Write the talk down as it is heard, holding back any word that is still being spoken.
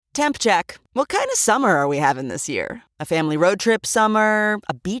Temp check. What kind of summer are we having this year? A family road trip summer?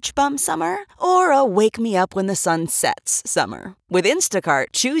 A beach bum summer? Or a wake me up when the sun sets summer? With Instacart,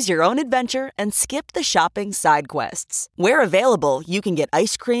 choose your own adventure and skip the shopping side quests. Where available, you can get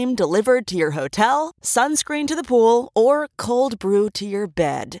ice cream delivered to your hotel, sunscreen to the pool, or cold brew to your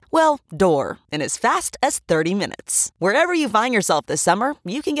bed. Well, door, in as fast as 30 minutes. Wherever you find yourself this summer,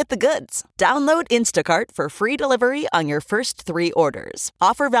 you can get the goods. Download Instacart for free delivery on your first 3 orders.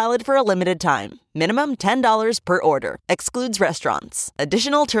 Offer valid for a limited time. Minimum $10 per order. Excludes restaurants.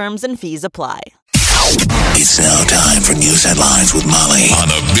 Additional terms and fees apply. It's now time for news headlines with Molly on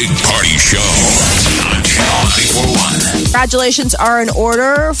the Big Party Show on Channel 941. Congratulations are in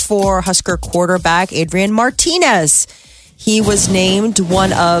order for Husker quarterback Adrian Martinez. He was named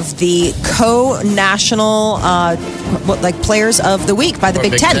one of the co-national players of the week by the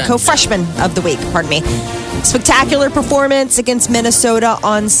Big Ten, co-freshman of the week, pardon me. Spectacular performance against Minnesota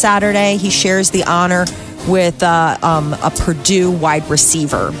on Saturday. He shares the honor with a Purdue wide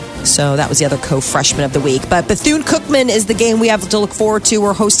receiver. So that was the other co-freshman of the week. But Bethune-Cookman is the game we have to look forward to.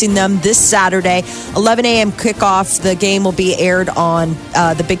 We're hosting them this Saturday, 11 a.m. kickoff. The game will be aired on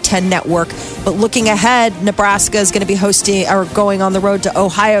the Big Ten Network. But looking ahead, Nebraska is going to be going on the road to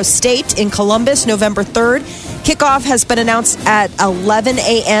Ohio State in Columbus, November 3rd. Kickoff has been announced at 11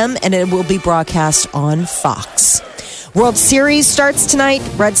 a.m. and it will be broadcast on Fox. World Series starts tonight.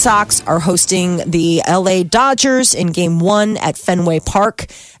 Red Sox are hosting the LA Dodgers in Game 1 at Fenway Park.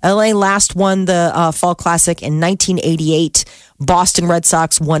 LA last won the Fall Classic in 1988. Boston Red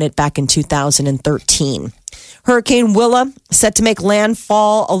Sox won it back in 2013. Hurricane Willa set to make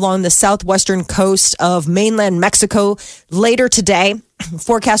landfall along the southwestern coast of mainland Mexico later today.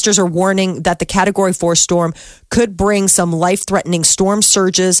 Forecasters are warning that the Category 4 storm could bring some life-threatening storm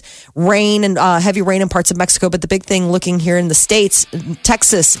surges, rain, and heavy rain in parts of Mexico. But the big thing looking here in the States,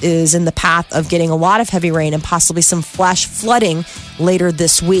 Texas is in the path of getting a lot of heavy rain and possibly some flash flooding later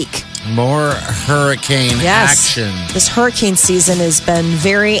this week. More hurricane action. This hurricane season has been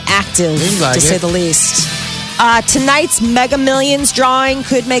very active, to say the least. Tonight's Mega Millions drawing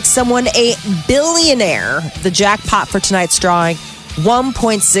could make someone a billionaire. The jackpot for tonight's drawing,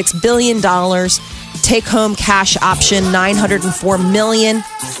 $1.6 billion. Take-home cash option, $904 million.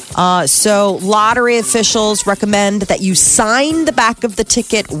 So lottery officials recommend that you sign the back of the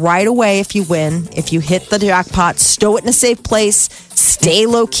ticket right away if you win. If you hit the jackpot, stow it in a safe place. Stay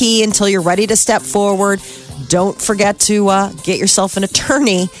low-key until you're ready to step forward. Don't forget to get yourself an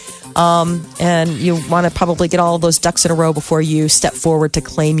attorney. And you want to probably get all of those ducks in a row before you step forward to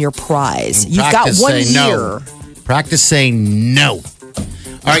claim your prize. You've got 1 year. No. Practice saying no.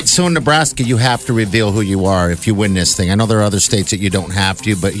 All right, so in Nebraska, you have to reveal who you are if you win this thing. I know there are other states that you don't have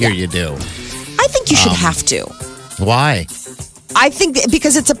to, but here you do. I think you should have to. Why? I think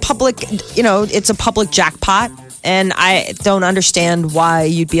because it's a public jackpot. And I don't understand why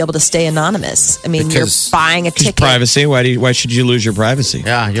you'd be able to stay anonymous. I mean, because you're buying a ticket. Privacy. Why should you lose your privacy?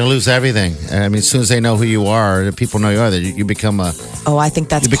 Yeah, you'll lose everything. I mean, as soon as they know who you are, people know you are, you become a... Oh, I think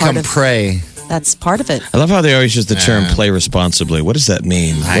that's part of prey. That's part of it. I love how they always use the term play responsibly. What does that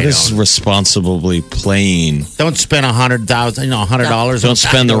mean? What is responsibly playing? Don't spend $100. Don't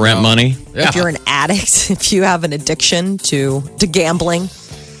spend the rent money. Yeah. If you're an addict, if you have an addiction to gambling,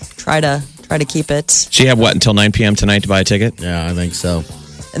 try to keep it. So you have until 9 p.m. tonight to buy a ticket? Yeah, I think so.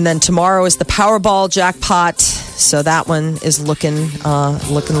 And then tomorrow is the Powerball jackpot. So that one is looking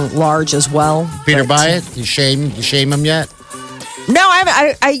large as well. Peter, buy it? You shame him yet? No,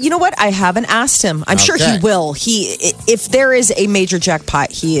 I you know what? I haven't asked him. I'm sure he will. If there is a major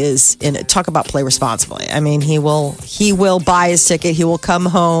jackpot, he is in it. Talk about play responsibly. I mean, he will buy his ticket. He will come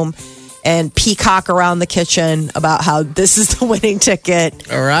home and peacock around the kitchen about how this is the winning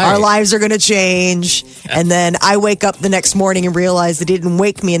ticket. All right. Our lives are going to change. And then I wake up the next morning and realize they didn't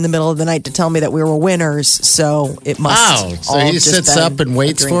wake me in the middle of the night to tell me that we were winners. So it must. Wow. So he sits up and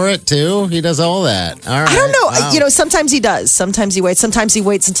waits for it too? He does all that. All right. I don't know. Wow. You know, sometimes he does. Sometimes he waits. Sometimes he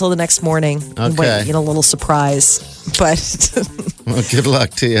waits until the next morning. Okay. Wait, get a little surprise. But well, good luck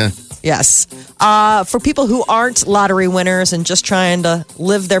to you. Yes. For people who aren't lottery winners and just trying to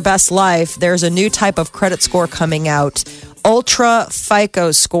live their best life, there's a new type of credit score coming out. Ultra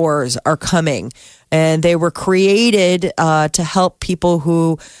FICO scores are coming, and they were created to help people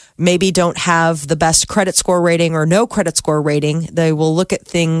who maybe don't have the best credit score rating or no credit score rating. They will look at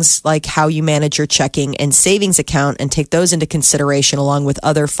things like how you manage your checking and savings account and take those into consideration along with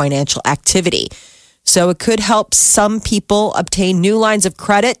other financial activity. So it could help some people obtain new lines of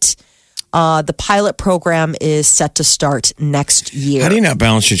credit. The pilot program is set to start next year. How do you not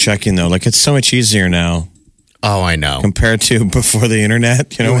balance your checking, though? Like, it's so much easier now. Oh, I know. compared to before the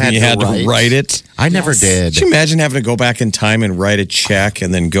internet. You know, when you had to write it. I never did. Could you imagine having to go back in time and write a check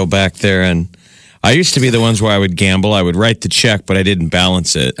and then go back there? And I used to be the ones where I would gamble. I would write the check, but I didn't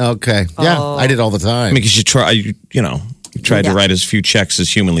balance it. Okay. Yeah, I did all the time. I mean, because you tried to write as few checks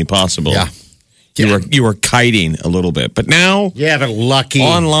as humanly possible. Yeah. You were kiting a little bit, but now Yeah, but lucky.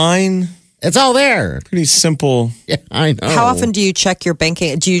 online, It's all there. pretty simple. Yeah, I know. How often do you check your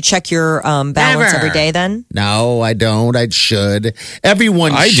banking? Do you check your balance Never. every day then? No, I don't. I should.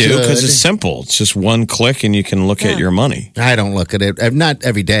 Everyone I should. do because it's simple. It's just one click and you can look at your money. I don't look at it. Not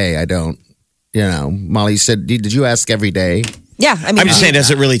every day. I don't. You know, Molly said, did you ask every day? Yeah, I mean, I'm just saying, does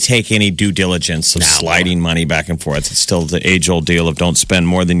it really take any due diligence of sliding money back and forth? It's still the age-old deal of don't spend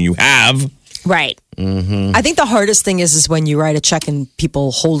more than you have. right. Mm-hmm. I think the hardest thing is when you write a check and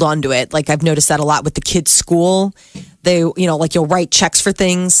people hold on to it. Like I've noticed that a lot with the kids' school. They, like you'll write checks for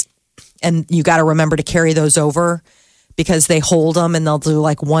things, and you got to remember to carry those over because they hold them and they'll do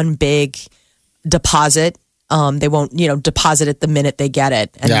like one big deposit. They won't, deposit it the minute they get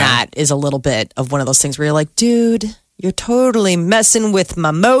it. And that is a little bit of one of those things where you're like, dude, you're totally messing with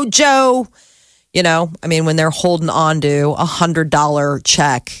my mojo. I mean, when they're holding on to $100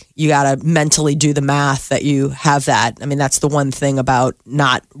 check, you got to mentally do the math that you have that. I mean, that's the one thing about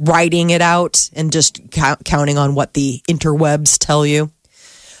not writing it out and just counting on what the interwebs tell you.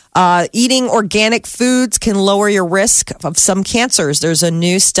 Eating organic foods can lower your risk of some cancers. There's a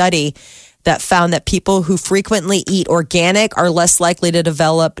new study that found that people who frequently eat organic are less likely to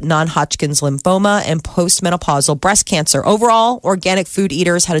develop non-Hodgkin's lymphoma and postmenopausal breast cancer. Overall, organic food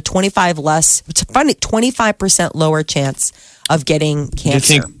eaters had a 25% lower chance of getting cancer.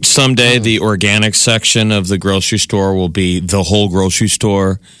 Do you think someday the organic section of the grocery store will be the whole grocery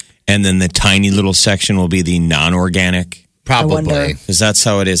store, and then the tiny little section will be the non-organic? Probably. Because that's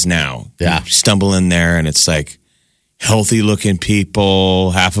how it is now. Yeah. You stumble in there and it's like healthy looking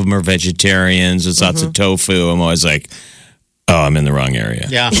people. Half of them are vegetarians. There's lots of tofu. I'm always like, oh, I'm in the wrong area.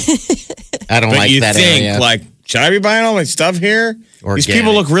 Yeah. I don't But like you that think, area. like, should I be buying all my stuff here? These Organic.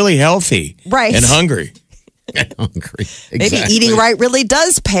 people look really healthy Right. and hungry. Hungry. Maybe Exactly. eating right really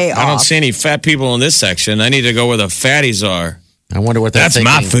does pay I don't off. see any fat people in this section. I need to go where the fatties are. I wonder what they're That's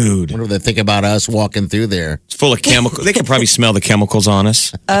thinking. my food. I wonder what they think about us walking through there. It's full of chemicals. They can probably smell the chemicals on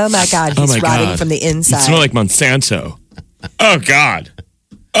us. Oh my God, Oh he's my rotting God. from the It inside. smells like Monsanto. Oh, God.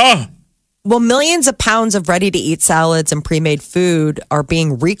 Oh. Well, millions of pounds of ready-to-eat salads and pre-made food are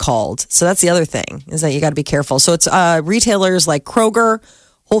being recalled. So that's the other thing, is that you got to be careful. So it's retailers like Kroger,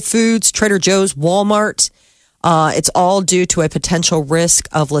 Whole Foods, Trader Joe's, Walmart. It's all due to a potential risk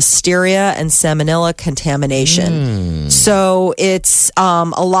of listeria and salmonella contamination. So it's a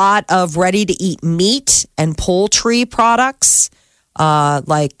lot of ready-to-eat meat and poultry products.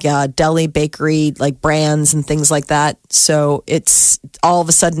 Like deli, bakery, like brands and things like that. So it's all of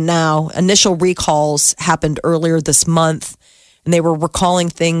a sudden now, initial recalls happened earlier this month, and they were recalling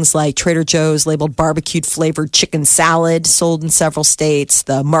things like Trader Joe's labeled barbecued flavored chicken salad sold in several states,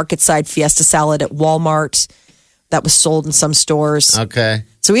 the market side fiesta salad at Walmart that was sold in some stores. Okay.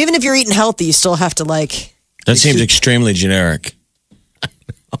 So even if you're eating healthy, you still have to That seems extremely generic.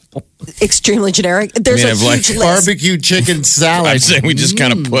 extremely generic. There's I've a huge list. Barbecue chicken salad. I'm saying we just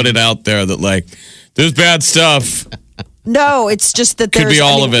kind of put it out there that, like, there's bad stuff. No, it's just that Could there's, be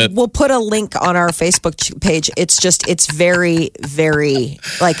all of it. We'll put a link on our Facebook page. It's very, very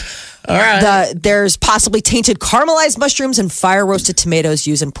like. All right. There's possibly tainted caramelized mushrooms and fire roasted tomatoes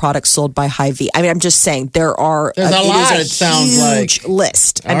used in products sold by Hy-Vee. I mean, I'm just saying there's a lot. it sounds huge like.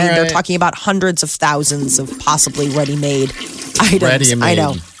 list. I All mean, they're right. talking about hundreds of thousands of possibly ready-made items. Ready-made. I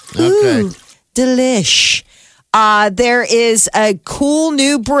know. Okay. Ooh, delish. There is a cool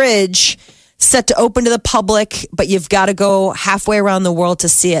new bridge set to open to the public, but you've got to go halfway around the world to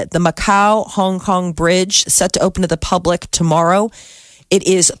see it. The Macau-Hong Kong Bridge set to open to the public tomorrow. It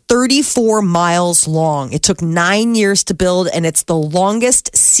is 34 miles long. It took 9 years to build, and it's the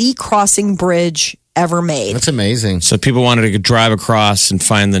longest sea crossing bridge ever made. That's amazing. So people wanted to drive across and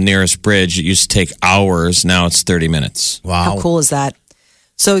find the nearest bridge. It used to take hours. Now it's 30 minutes. Wow. How cool is that?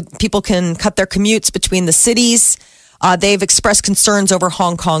 So people can cut their commutes between the cities. They've expressed concerns over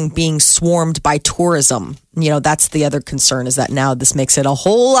Hong Kong being swarmed by tourism. That's the other concern, is that now this makes it a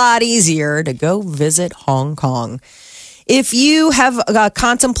whole lot easier to go visit Hong Kong. If you have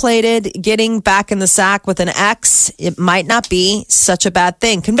contemplated getting back in the sack with an ex, it might not be such a bad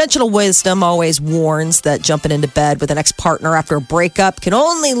thing. Conventional wisdom always warns that jumping into bed with an ex-partner after a breakup can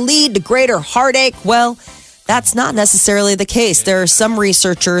only lead to greater heartache. Well, that's not necessarily the case. There are some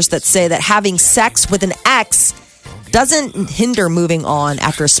researchers that say that having sex with an ex doesn't hinder moving on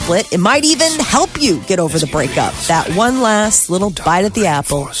after a split. It might even help you get over the breakup. That one last little bite at the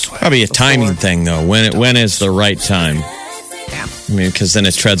apple. Probably a timing thing, though. When is the right time? Yeah. I mean, because then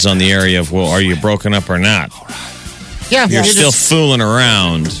it treads on the area of, well, are you broken up or not? Yeah, You're still fooling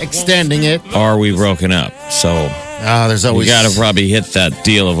around. extending it. Are we broken up? So There's always we got to probably hit that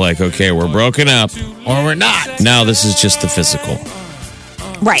deal of like, okay, we're broken up. or we're not. Now this is just the physical.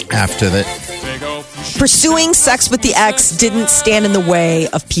 Right. After that, Pursuing sex with the ex didn't stand in the way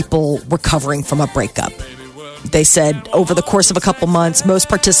of people recovering from a breakup. They said over the course of a couple months, most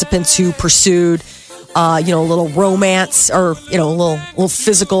participants who pursued, a little romance or, a little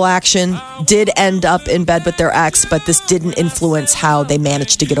physical action did end up in bed with their ex, but this didn't influence how they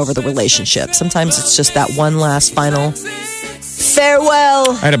managed to get over the relationship. Sometimes it's just that one last final farewell.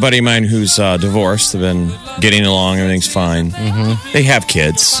 I had a buddy of mine who's divorced. They've been getting along. Everything's fine. Mm-hmm. They have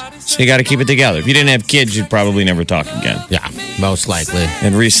kids. So you got to keep it together. If you didn't have kids, you'd probably never talk again. yeah, most likely.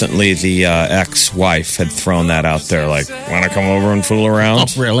 And recently, the ex-wife had thrown that out there, like, want to come over and fool around?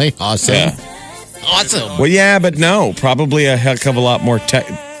 Oh, really? Awesome. Yeah. Awesome. Well, yeah, but no. Probably a heck of a lot more, you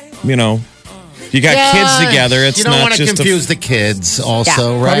got kids together. It's you don't not want to just confuse the kids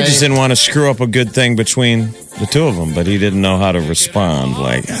also, right? Probably just didn't want to screw up a good thing between the two of them, but he didn't know how to respond.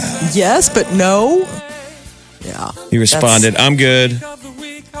 Like, Yes, but no. Yeah. he responded, I'm good.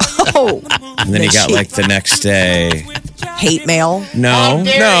 Oh. And then he got like the next day. Hate mail. No,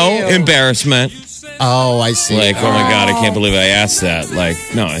 dare you. embarrassment. Oh, I see. Like, oh my God, I can't believe I asked that. Like,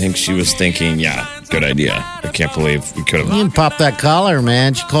 no, I think she was thinking, yeah, good idea. I can't believe we could You have. can pop that collar,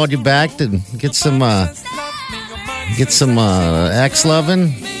 man. She called you back to get some ex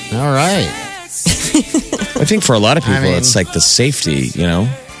loving. All right. I think for a lot of people, mean- it's like the safety,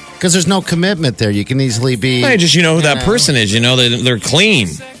 Because there's no commitment there. You can easily be. I just, who that person is. They're clean.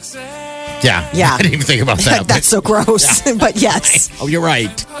 Yeah. Yeah. I didn't even think about that. That's so gross. But yes. Oh, you're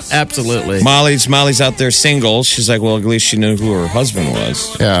right. Absolutely. Molly's out there single. She's like, well, at least she knew who her husband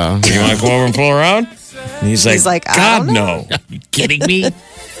was. Yeah. You want to come over and pull around? And he's like, I God, don't no. Are you kidding me?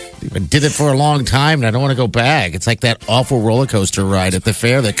 I did it for a long time, and I don't want to go back. It's like that awful roller coaster ride at the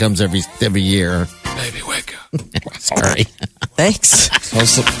fair that comes every year. Baby, wake up. Sorry. Thanks.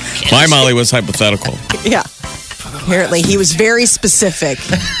 My Molly was hypothetical. Yeah. Apparently, he was very specific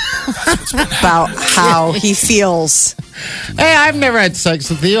about how he feels. Hey, I've never had sex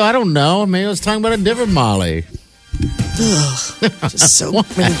with you. I don't know. Maybe I was talking about a different Molly. Just so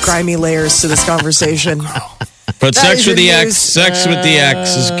many grimy layers to this conversation. But That sex is with the your ex, news. sex with the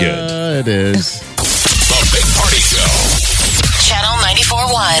ex is good. It is. The Big Party Show. Channel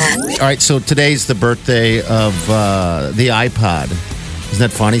 94.1. All right, so today's the birthday of the iPod. Isn't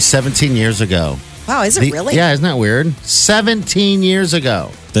that funny? 17 years ago. Wow, is it really? Yeah, isn't that weird? 17 years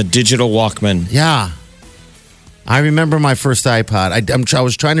ago. The digital Walkman. Yeah. I remember my first iPod. I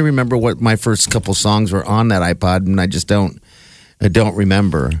was trying to remember what my first couple songs were on that iPod, and I just don't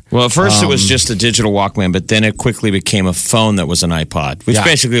remember. Well, at first it was just a digital Walkman, but then it quickly became a phone that was an iPod, which Yeah.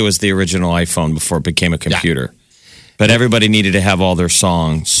 basically was the original iPhone before it became a computer. But everybody needed to have all their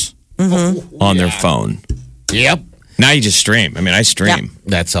songs on their phone. Yep. Now you just stream. I mean, I stream.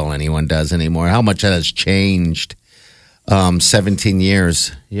 That's all anyone does anymore. How much that has changed. 17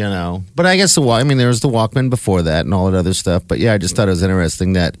 years, But I guess there was the Walkman before that and all that other stuff. But yeah, I just thought it was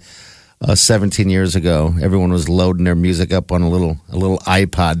interesting that 17 years ago, everyone was loading their music up on a little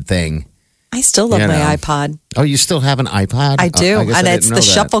iPod thing. I still love my iPod. Oh, you still have an iPod? I do. I guess And I it's didn't the know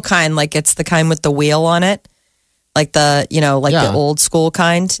that. shuffle kind, like it's the kind with the wheel on it. Like the, the old school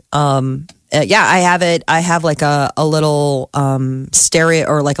kind. I have it. I have like a little stereo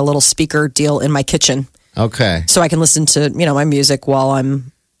or like a little speaker deal in my kitchen. Okay. So I can listen to, my music while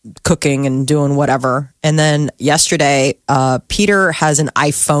I'm cooking and doing whatever. And then yesterday, Peter has an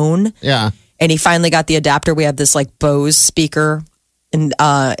iPhone. Yeah. And he finally got the adapter. We have this like Bose speaker.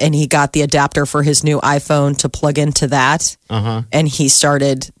 And he got the adapter for his new iPhone to plug into that. Uh-huh. And he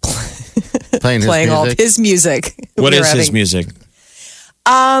started playing all of his music. What is his music?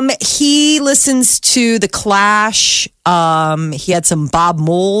 He listens to The Clash. He had some Bob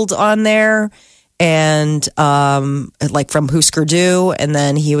Mould on there. And like from Husker Du, and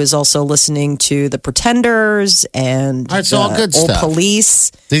then he was also listening to the Pretenders and It's all good Old stuff.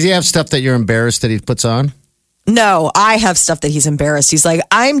 Police. Does he have stuff that you're embarrassed that he puts on? No, I have stuff that he's embarrassed. He's like,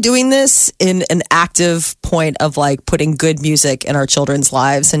 I'm doing this in an active point of like putting good music in our children's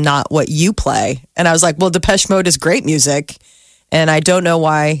lives and not what you play. And I was like, well, Depeche Mode is great music. And I don't know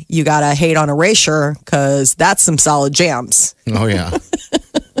why you got to hate on Erasure because that's some solid jams. Oh, yeah.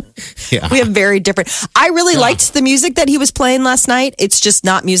 Yeah. We have very different. I really liked the music that he was playing last night. It's just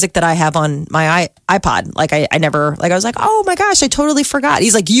not music that I have on my iPod. Like I never, like I was like, oh my gosh, I totally forgot.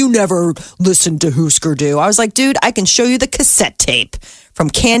 He's like, you never listened to Husker Du. I was like, dude, I can show you the cassette tape from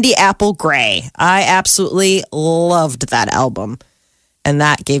Candy Apple Gray. I absolutely loved that album. And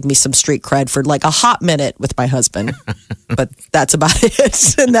that gave me some street cred for like a hot minute with my husband. But that's about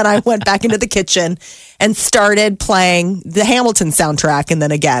it. And then I went back into the kitchen and started playing the Hamilton soundtrack. And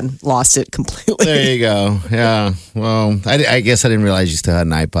then again, lost it completely. There you go. Yeah. Well, I guess I didn't realize you still had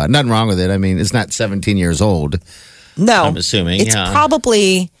an iPod. Nothing wrong with it. I mean, it's not 17 years old. No. I'm assuming. It's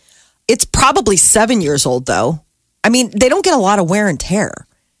probably 7 years old, though. I mean, they don't get a lot of wear and tear.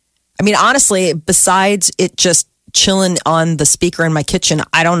 I mean, honestly, besides it just chilling on the speaker in my kitchen,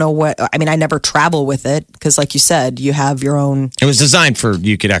 I don't know what, I mean, I never travel with it because like you said, you have your own. It was designed for,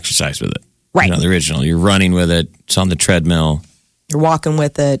 you could exercise with it. Right. You know, the original. You're running with it. It's on the treadmill. You're walking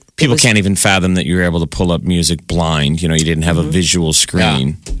with it. People can't even fathom that you were able to pull up music blind. You know, you didn't have a visual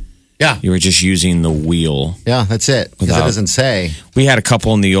screen. Yeah. You were just using the wheel. Yeah, that's it. Because it doesn't say. We had a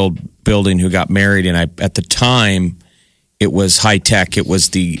couple in the old building who got married, and at the time, it was high tech. It was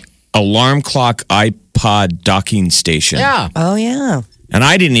the alarm clock iPod docking station. Yeah. Oh, yeah. And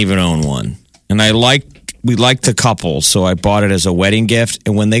I didn't even own one. And we liked the couple, so I bought it as a wedding gift.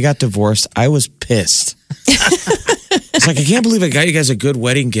 And when they got divorced, I was pissed. It's like, I can't believe I got you guys a good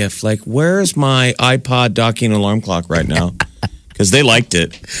wedding gift. Like, where's my iPod docking alarm clock right now? Because they liked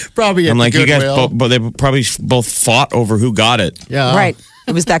it. Probably. I'm like, you guys, but they probably both fought over who got it. Yeah. Right.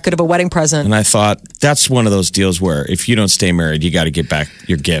 It was that good of a wedding present. And I thought, that's one of those deals where if you don't stay married, you got to get back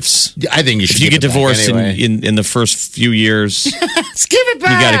your gifts. I think you should. If you get give it divorced back anyway. in the first few years, Let's give it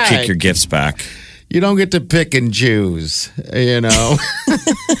back. you got to kick your gifts back. You don't get to pick and choose, you know.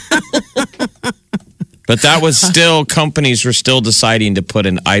 But that was still, companies were still deciding to put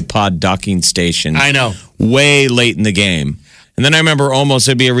an iPod docking station. I know. Way late in the game. And then I remember almost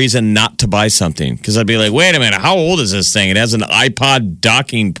it'd be a reason not to buy something because I'd be like, wait a minute, how old is this thing? It has an iPod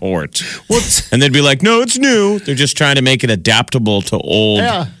docking port. And they'd be like, no, it's new. They're just trying to make it adaptable to old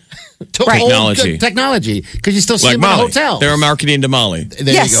technology. Technology. Because you still see like them in Molly. hotels. They were marketing to Molly.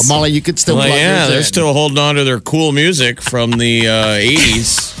 There Yes. you go. Molly, you could still Like, plug yeah, yours they're in. still holding on to their cool music from the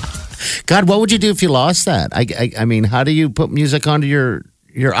 80s. God, what would you do if you lost that? I mean, how do you put music onto your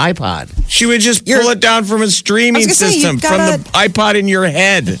iPod? She would just pull it down from a streaming system from the iPod in your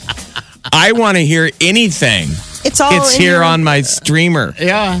head. I want to hear anything. It's all It's in here your- on my streamer.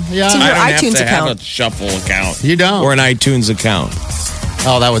 Yeah. It's in I your don't have iTunes to account. have a shuffle account. You don't. Or an iTunes account.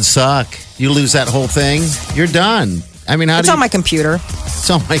 Oh, that would suck. You lose that whole thing, you're done. I mean, It's on my computer. It's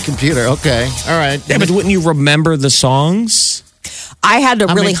on my computer. Okay. All right. Yeah, but wouldn't you remember the songs? I had to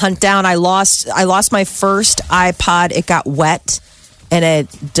really hunt down. I lost my first iPod. It got wet, and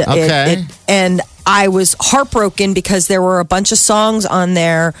and I was heartbroken because there were a bunch of songs on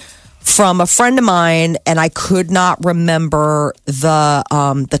there from a friend of mine, and I could not remember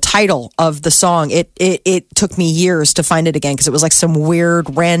the title of the song. It took me years to find it again because it was like some weird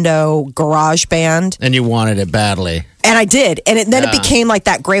rando garage band. And you wanted it badly. And I did. And then it became like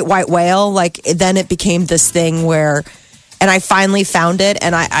that great white whale. Like then it became this thing where, and I finally found it.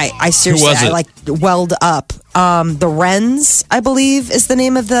 And I seriously, Who was it? I like welled up. The Wrens, I believe, is the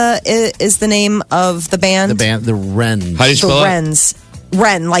name of the band. The Wrens. How do you spell The it? Wrens.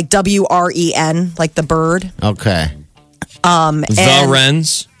 Wren, like WREN, like the bird. Okay. The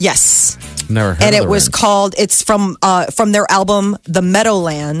Wrens? Yes. Never heard And of it the was Wrens. called, it's from their album, The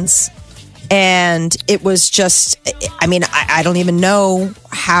Meadowlands. And it was just, I mean, I don't even know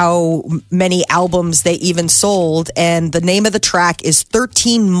how many albums they even sold. And the name of the track is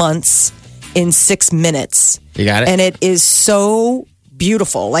 13 Months in 6 Minutes. You got it? And it is so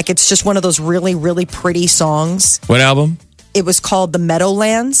beautiful. Like, it's just one of those really, really pretty songs. What album? It was called The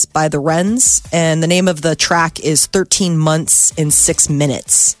Meadowlands by the Wrens. And the name of the track is 13 Months in 6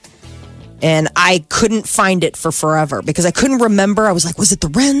 Minutes. And I couldn't find it for forever because I couldn't remember. I was like, was it the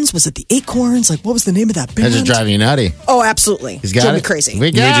Wrens? Was it the Acorns? Like, what was the name of that band? That's just driving you nutty. Oh, absolutely. He's got Drove it. me crazy. We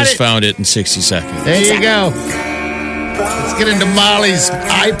We got just it. found it in 60 seconds. There you go. Let's get into Molly's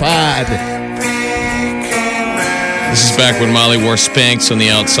iPod. This is back when Molly wore Spanx on the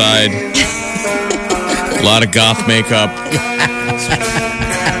outside. A lot of goth makeup.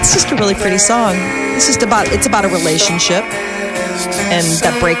 It's just a really pretty song. It's about a relationship and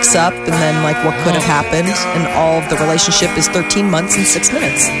that breaks up and then like what could have happened. And all of the relationship is 13 months and 6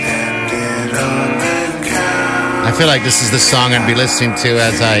 minutes. I feel like this is the song I'd be listening to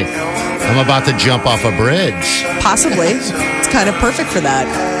as I'm about to jump off a bridge. Possibly. It's kind of perfect for that.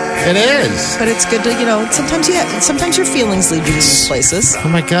 It is. But it's good to, sometimes your feelings lead you to these places. Oh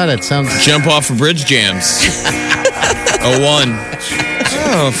my God, that sounds. Jump off of Bridge Jams. 01.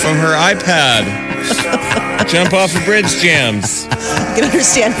 Oh, from her iPad. Jump off of Bridge Jams. I can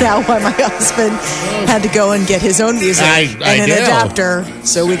understand now why my husband had to go and get his own music and an adapter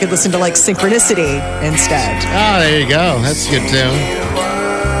so we could listen to like Synchronicity instead. Oh, there you go. That's good too.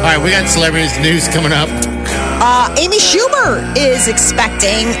 All right, we got celebrities news coming up. Amy Schumer is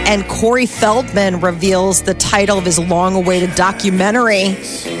expecting, and Corey Feldman reveals the title of his long-awaited documentary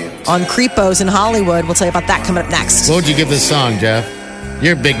on creepos in Hollywood. We'll tell you about that coming up next. What would you give this song, Jeff?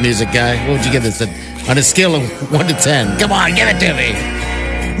 You're a big music guy. What would you give this on a scale of 1 to 10? Come on, give it to me.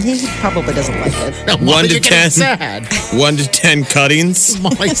 He probably doesn't like it. No, 1 to 10. Sad. 1 to 10 cuttings.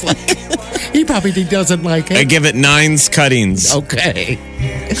 Molly's like, he probably doesn't like it. I give it 9's cuttings. Okay.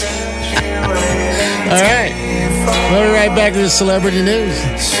 All right. We'll be right back to the celebrity news.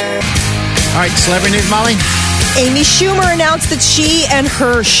 All right, celebrity news, Molly. Amy Schumer announced that she and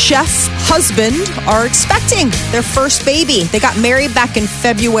her chef husband are expecting their first baby. They got married back in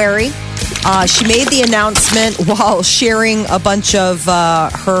February. She made the announcement while sharing a bunch of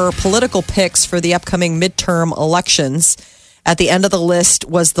her political picks for the upcoming midterm elections. At the end of the list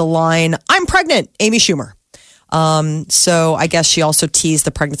was the line, "I'm pregnant, Amy Schumer." So I guess she also teased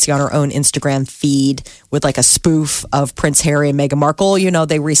the pregnancy on her own Instagram feed with like a spoof of Prince Harry and Meghan Markle.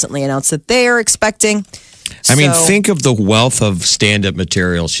 They recently announced that they are expecting. I mean, think of the wealth of stand-up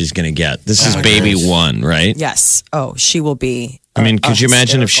material she's going to get. This is baby one, right? Yes. Oh, she will be. I mean, could you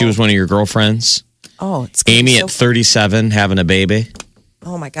imagine if she was one of your girlfriends? Oh, it's Amy at 37 having a baby.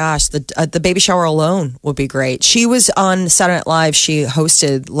 Oh my gosh, the baby shower alone would be great. She was on Saturday Night Live. She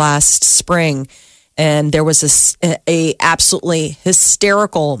hosted last spring, and there was a absolutely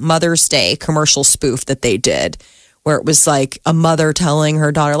hysterical Mother's Day commercial spoof that they did, where it was like a mother telling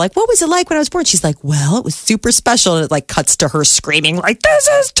her daughter, like, "What was it like when I was born?" She's like, "Well, it was super special." And it like cuts to her screaming, like, "This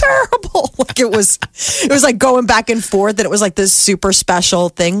is terrible!" Like it was like going back and forth. And it was like this super special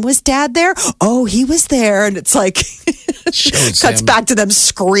thing. Was Dad there? Oh, he was there. And it's like cuts back to them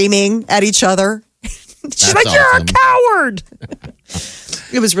screaming at each other. She's like, "You're a coward."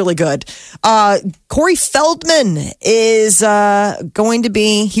 It was really good. Corey Feldman is going to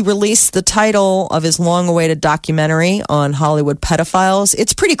be, he released the title of his long-awaited documentary on Hollywood pedophiles.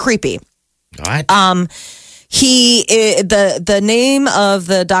 It's pretty creepy. What? The name of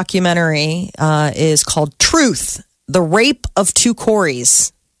the documentary is called Truth, The Rape of Two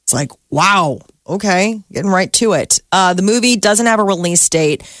Coreys. It's like, wow, okay, getting right to it. The movie doesn't have a release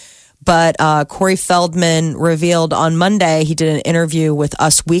date. But Corey Feldman revealed on Monday, he did an interview with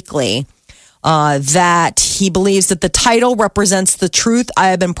Us Weekly, that he believes that the title represents the truth I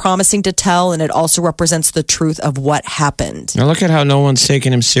have been promising to tell, and it also represents the truth of what happened. Now look at how no one's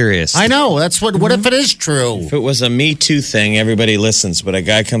taking him serious. I know. That's what if it is true? If it was a Me Too thing, everybody listens. But a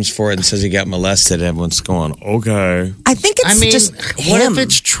guy comes forward and says he got molested, everyone's going, okay. I think it's just what him. if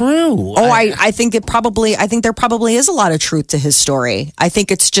it's true? Oh, I think there probably is a lot of truth to his story. I think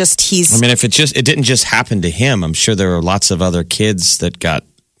it's just I mean, if it didn't just happen to him, I'm sure there are lots of other kids that got,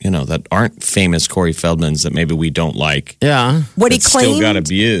 that aren't famous Corey Feldmans that maybe we don't like. Yeah. What he claimed still got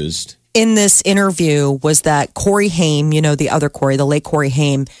abused in this interview was that Corey Haim, the other Corey, the late Corey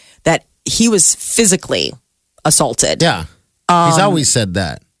Haim, that he was physically assaulted. Yeah. He's always said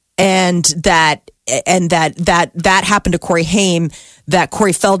that. And that happened to Corey Haim, that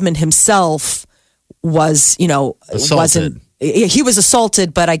Corey Feldman himself was, assaulted. wasn't. He was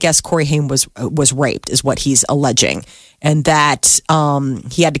assaulted, but I guess Corey Haim was raped, is what he's alleging, and that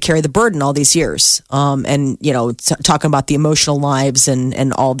he had to carry the burden all these years. And talking about the emotional lives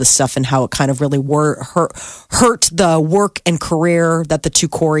and all this stuff, and how it kind of really hurt the work and career that the two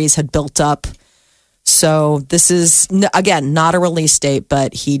Coreys had built up. So this is, again, not a release date,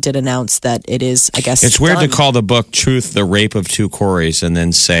 but he did announce that it is, I guess. It's weird done. to call the book Truth, The Rape of Two Coreys, and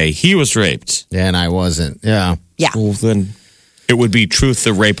then say he was raped. Yeah, and I wasn't. Yeah. Yeah. Well, then it would be Truth,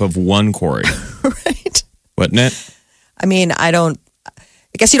 The Rape of One Corey. Right. Wouldn't it? I mean, I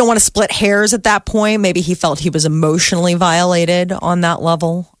guess you don't want to split hairs at that point. Maybe he felt he was emotionally violated on that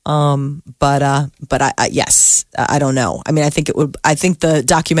level. But yes, I don't know. I mean, I think the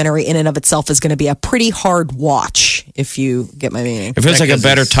documentary in and of itself is going to be a pretty hard watch, if you get my meaning. It feels like a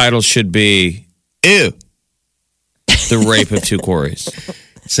better title should be, Ew, The Rape of Two Coreys.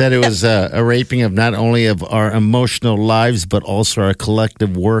 Said it was a raping of not only of our emotional lives, but also our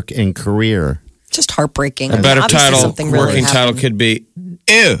collective work and career. Just heartbreaking. A better Obviously title, working title could be,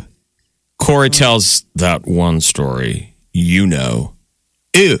 Ew, Corey tells that one story, Ew.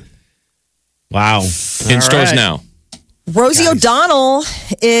 Wow. In stores now. Rosie O'Donnell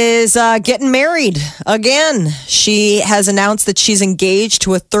is getting married again. She has announced that she's engaged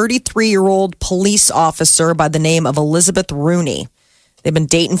to a 33-year-old police officer by the name of Elizabeth Rooney. They've been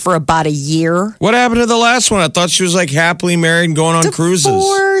dating for about a year. What happened to the last one? I thought she was like happily married and going on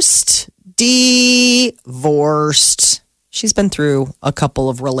cruises. Divorced. She's been through a couple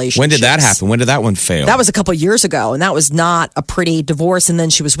of relationships. When did that happen? When did that one fail? That was a couple of years ago, and that was not a pretty divorce. And then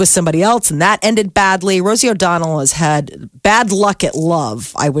she was with somebody else, and that ended badly. Rosie O'Donnell has had bad luck at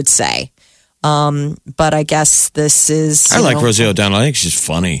love, I would say. But I guess this is. I like Rosie O'Donnell. I think she's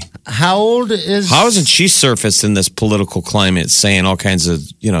funny. How hasn't she surfaced in this political climate saying all kinds of,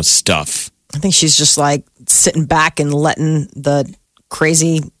 stuff? I think she's just like sitting back and letting the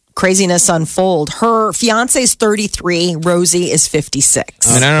craziness unfold. Her fiance is 33. Rosie is 56.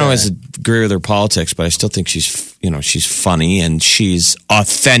 I mean, I don't always agree with her politics, but I still think she's funny and she's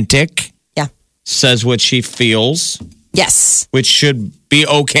authentic. Yeah. Says what she feels. Yes. Which should be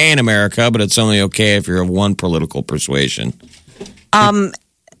okay in America, but it's only okay if you're of one political persuasion.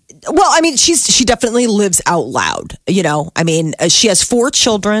 Well, I mean, she definitely lives out loud. I mean, she has 4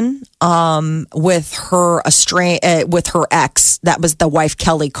 children with her ex. That was the wife,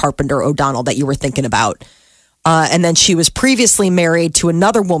 Kelly Carpenter O'Donnell, that you were thinking about. And then she was previously married to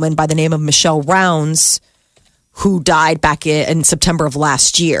another woman by the name of Michelle Rounds, who died back in September of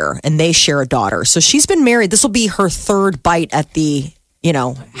last year, and they share a daughter. So she's been married. This will be her 3rd bite at the,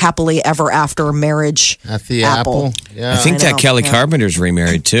 happily ever after marriage. At the apple. Yeah. I think that Kelly Carpenter's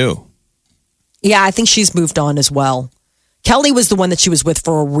remarried too. Yeah, I think she's moved on as well. Kelly was the one that she was with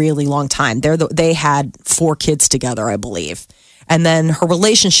for a really long time. They had 4 kids together, I believe. And then her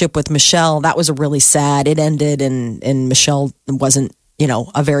relationship with Michelle, that was really sad. It ended, and Michelle wasn't,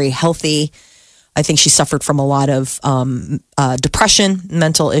 a very healthy. I think she suffered from a lot of depression,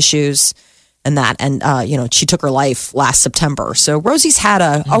 mental issues, and that. And, she took her life last September. So Rosie's had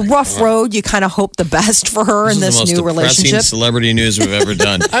a rough road. You kind of hope the best for her in this new relationship. This is the most depressing celebrity news we've ever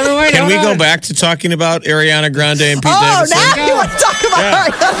done. Can we go back to talking about Ariana Grande and Pete Davidson? Oh, now you want to talk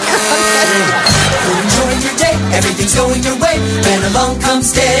about Ariana Grande. Enjoying your day, everything's going your way. Then along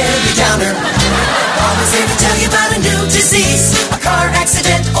comes Debbie Downer. Always here to tell you about a new disease, a car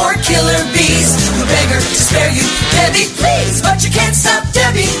accident or killer bees. We beg her to spare you, Debbie, please, but you can't stop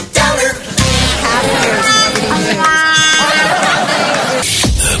Debbie Downer.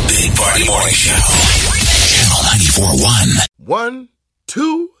 The Big Party Morning Show. Channel 94.1. 1,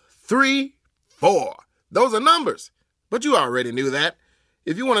 2, 3, 4. Those are numbers. But you already knew that.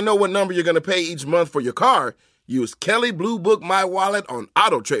 If you want to know what number you're going to pay each month for your car, use Kelly Blue Book My Wallet on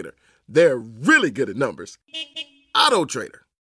AutoTrader. They're really good at numbers. AutoTrader.